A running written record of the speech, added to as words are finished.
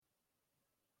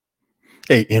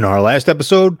Hey, in our last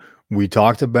episode, we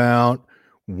talked about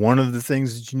one of the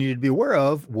things that you needed to be aware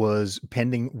of was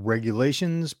pending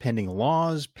regulations, pending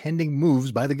laws, pending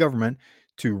moves by the government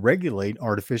to regulate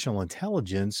artificial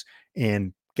intelligence.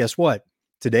 And guess what?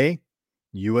 Today,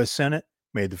 US Senate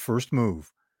made the first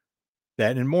move.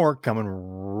 That and more coming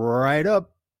right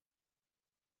up.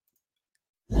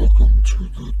 Welcome to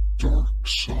the dark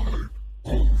side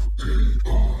of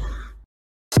AI.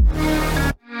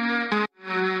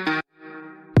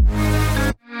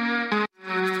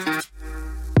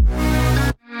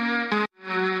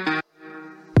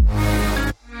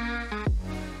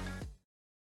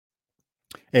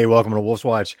 Hey, welcome to Wolf's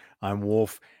Watch. I'm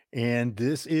Wolf, and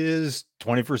this is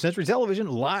 21st Century Television,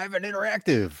 live and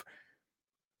interactive.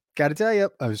 Got to tell you,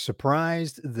 I was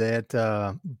surprised that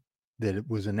it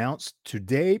was announced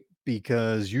today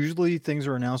because usually things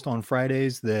are announced on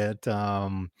Fridays that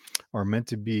are meant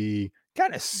to be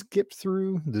kind of skipped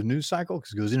through the news cycle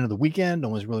because it goes into the weekend. No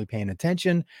one's really paying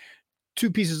attention.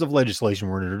 Two pieces of legislation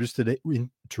were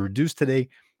introduced today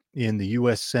in the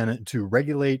U.S. Senate to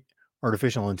regulate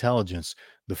artificial intelligence.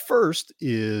 The first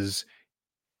is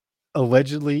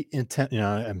allegedly intent.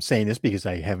 I'm saying this because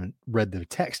I haven't read the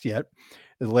text yet.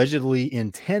 Allegedly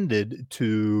intended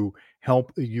to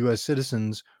help U.S.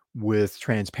 citizens with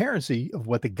transparency of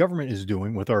what the government is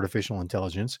doing with artificial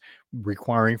intelligence,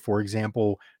 requiring, for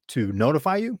example, to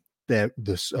notify you that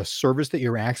a service that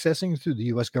you're accessing through the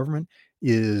U.S. government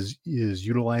is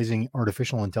utilizing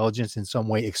artificial intelligence in some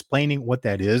way, explaining what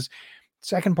that is.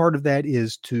 Second part of that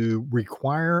is to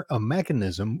require a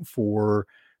mechanism for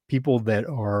people that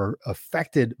are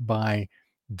affected by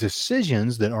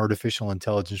decisions that artificial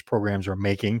intelligence programs are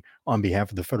making on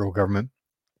behalf of the federal government,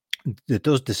 that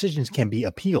those decisions can be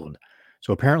appealed.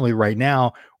 So apparently, right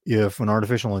now, if an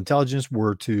artificial intelligence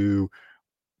were to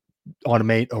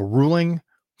automate a ruling,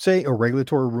 say a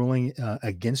regulatory ruling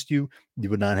against you, you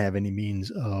would not have any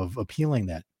means of appealing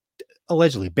that,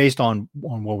 allegedly, based on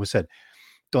what was said.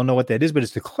 Don't know what that is, but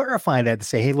it's to clarify that, to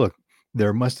say, hey, look,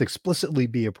 there must explicitly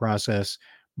be a process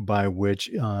by which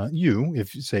you, if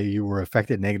say you were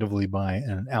affected negatively by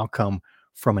an outcome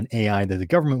from an AI that the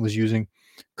government was using,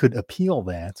 could appeal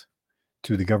that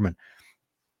to the government.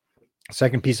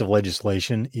 Second piece of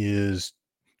legislation is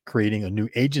creating a new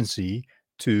agency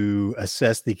to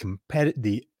assess the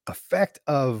effect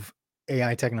of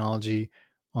AI technology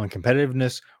on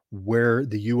competitiveness, where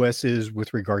the U.S. is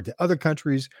with regard to other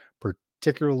countries,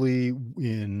 particularly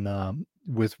in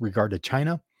with regard to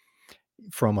China,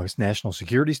 from a national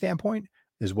security standpoint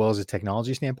as well as a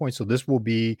technology standpoint. So this will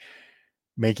be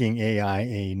making AI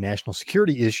a national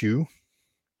security issue.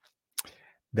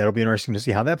 That'll be interesting to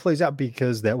see how that plays out,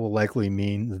 because that will likely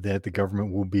mean that the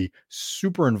government will be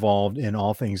super involved in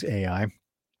all things AI,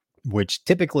 which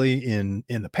typically in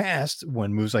the past,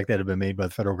 when moves like that have been made by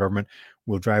the federal government,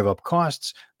 will drive up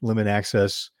costs, limit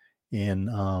access, and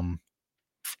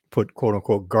put quote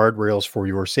unquote guardrails for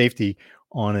your safety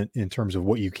on it in terms of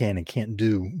what you can and can't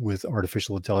do with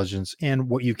artificial intelligence and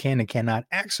what you can and cannot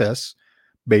access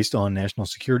based on national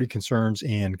security concerns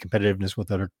and competitiveness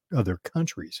with other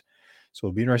countries. So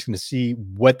it'll be interesting to see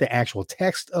what the actual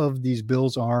text of these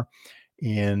bills are,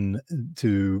 and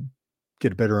to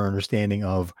get a better understanding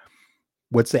of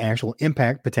what's the actual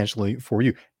impact potentially for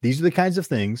you. These are the kinds of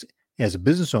things, as a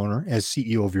business owner, as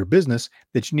CEO of your business,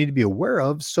 that you need to be aware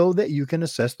of so that you can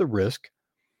assess the risk,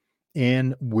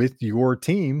 and with your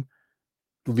team,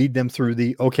 lead them through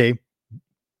the okay,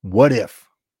 what if?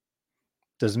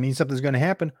 Doesn't mean something's going to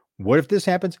happen. What if this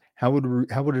happens? How would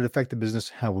it affect the business?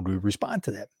 How would we respond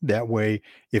to that? That way,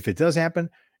 if it does happen,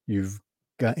 you've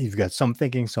you've got some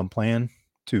thinking, some plan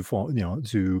to fall,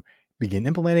 to begin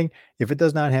implementing. If it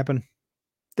does not happen,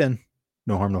 then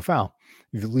no harm, no foul.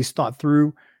 You've at least thought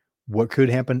through what could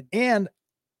happen. And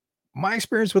my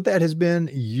experience with that has been,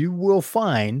 you will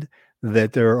find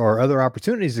that there are other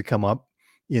opportunities that come up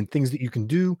in things that you can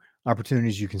do,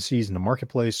 opportunities you can seize in the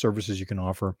marketplace, services you can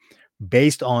offer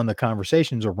based on the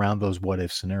conversations around those what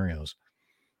if scenarios.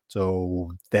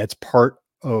 So that's part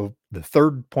of the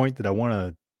third point that I want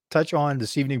to touch on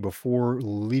this evening before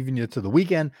leaving you to the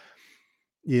weekend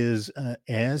is,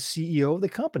 as CEO of the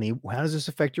company, how does this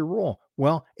affect your role?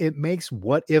 Well, it makes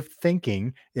what if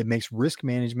thinking, it makes risk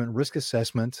management, risk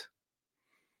assessment,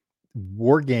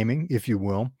 wargaming, if you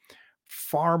will,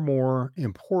 far more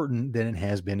important than it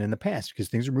has been in the past, because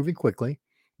things are moving quickly.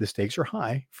 The stakes are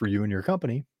high for you and your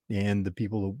company and the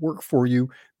people that work for you,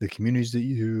 the communities that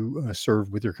you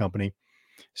serve with your company.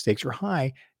 Stakes are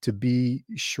high to be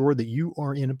sure that you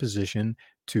are in a position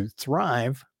to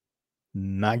thrive,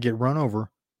 not get run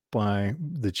over by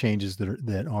the changes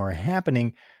that are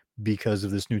happening, because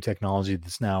of this new technology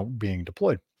that's now being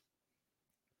deployed.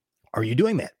 Are you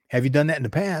doing that? Have you done that in the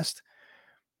past?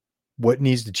 What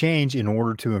needs to change in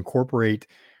order to incorporate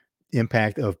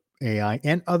impact of AI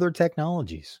and other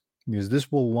technologies? Because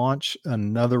this will launch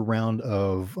another round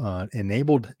of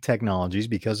enabled technologies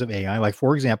because of AI. Like,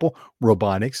 for example,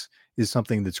 robotics is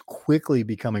something that's quickly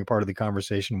becoming part of the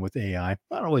conversation with AI.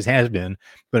 Not always has been,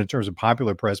 but in terms of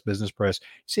popular press, business press,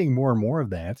 seeing more and more of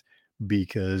that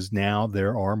because now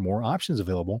there are more options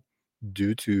available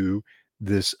due to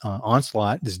this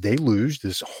onslaught, this deluge,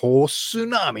 this whole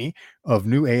tsunami of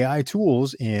new AI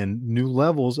tools and new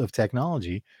levels of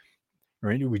technology.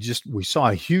 Right? We saw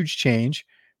a huge change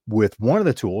with one of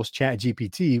the tools,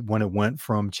 ChatGPT, when it went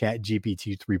from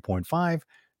ChatGPT 3.5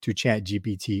 to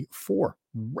ChatGPT 4.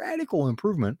 Radical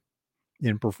improvement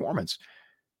in performance.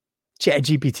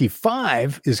 ChatGPT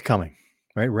 5 is coming,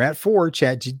 right? We're at 4,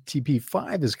 ChatGPT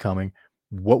 5 is coming.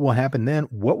 What will happen then?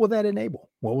 What will that enable?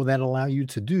 What will that allow you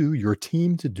to do, your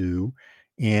team to do?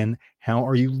 And how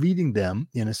are you leading them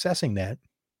in assessing that?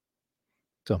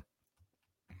 So,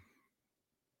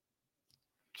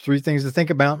 3 things to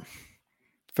think about.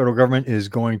 Federal government is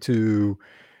going to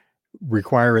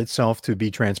require itself to be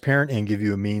transparent and give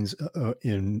you a means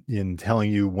in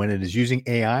telling you when it is using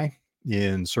AI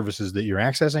in services that you're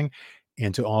accessing,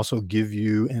 and to also give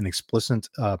you an explicit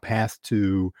path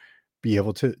to be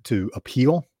able to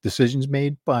appeal decisions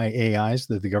made by AIs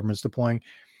that the government's deploying.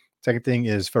 Second thing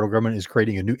is federal government is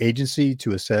creating a new agency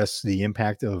to assess the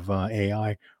impact of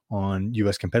AI on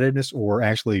U.S. competitiveness, or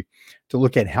actually to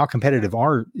look at how competitive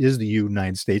is the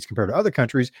United States compared to other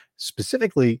countries,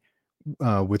 specifically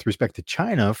with respect to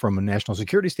China from a national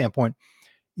security standpoint,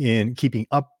 in keeping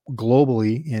up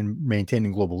globally and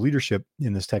maintaining global leadership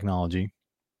in this technology,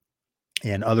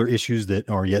 and other issues that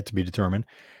are yet to be determined.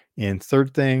 And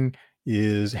third thing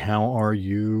is, how are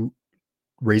you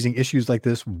raising issues like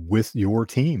this with your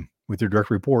team, with your direct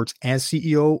reports as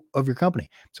CEO of your company?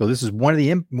 So this is one of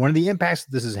the impacts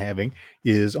that this is having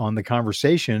is on the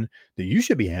conversation that you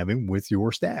should be having with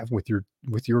your staff, with your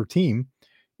team,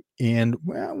 and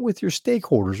with your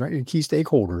stakeholders, right? Your key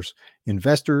stakeholders,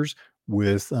 investors,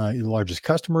 with your largest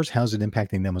customers. How's it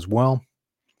impacting them as well?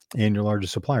 And your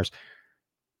largest suppliers.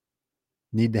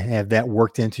 Need to have that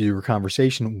worked into your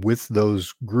conversation with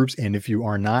those groups. And if you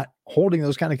are not holding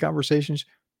those kind of conversations,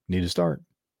 you need to start.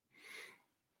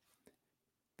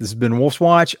 This has been Wolf's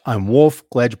Watch. I'm Wolf.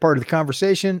 Glad you're part of the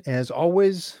conversation. As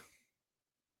always,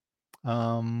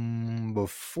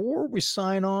 before we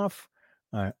sign off,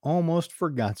 I almost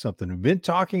forgot something. We've been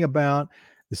talking about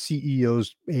the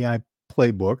CEO's AI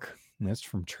playbook. And that's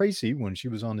from Tracy when she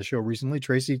was on the show recently.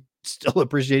 Tracy, still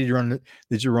appreciated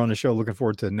that you were on the show. Looking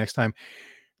forward to the next time.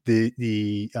 The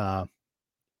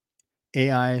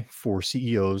AI for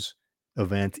CEOs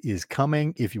event is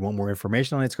coming. If you want more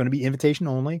information on it, it's going to be invitation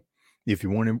only. If you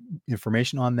want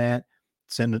information on that,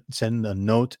 send a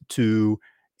note to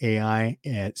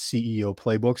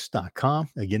AI@CEOplaybooks.com.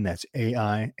 Again, that's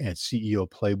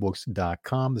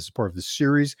AI@CEOplaybooks.com. This is part of the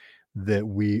series that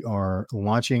we are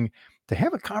launching to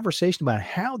have a conversation about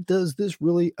how does this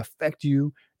really affect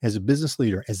you as a business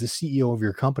leader, as the CEO of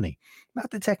your company.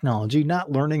 Not the technology,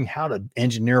 not learning how to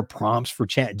engineer prompts for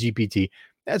ChatGPT.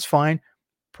 That's fine.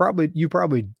 You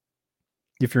probably,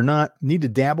 if you're not, need to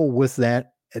dabble with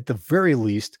that at the very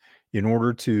least in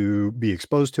order to be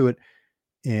exposed to it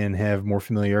and have more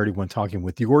familiarity when talking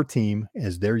with your team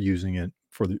as they're using it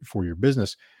for your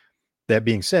business. That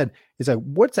being said, it's like,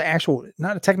 what's the actual,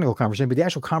 not a technical conversation, but the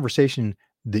actual conversation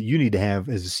that you need to have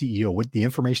as a CEO, what the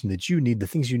information that you need, the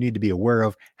things you need to be aware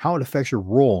of, how it affects your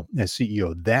role as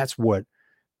CEO. That's what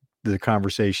the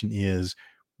conversation is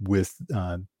with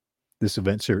this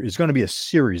event series. It's going to be a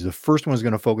series. The first one is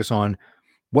going to focus on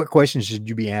what questions should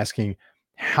you be asking?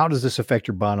 How does this affect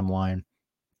your bottom line?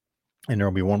 And there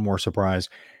will be one more surprise,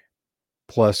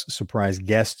 plus surprise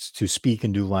guests to speak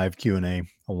and do live Q&A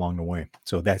along the way.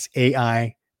 So that's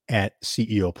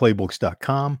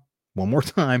AI@CEOplaybooks.com. One more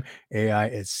time,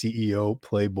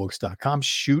 AI@CEOplaybooks.com.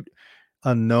 Shoot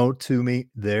a note to me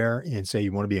there and say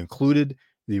you want to be included,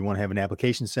 that you want to have an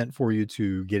application sent for you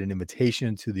to get an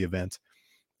invitation to the event.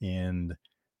 And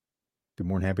be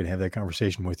more than happy to have that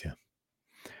conversation with you.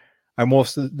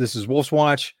 This is Wolf's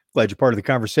Watch. Glad you're part of the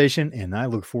conversation, and I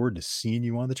look forward to seeing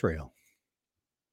you on the trail.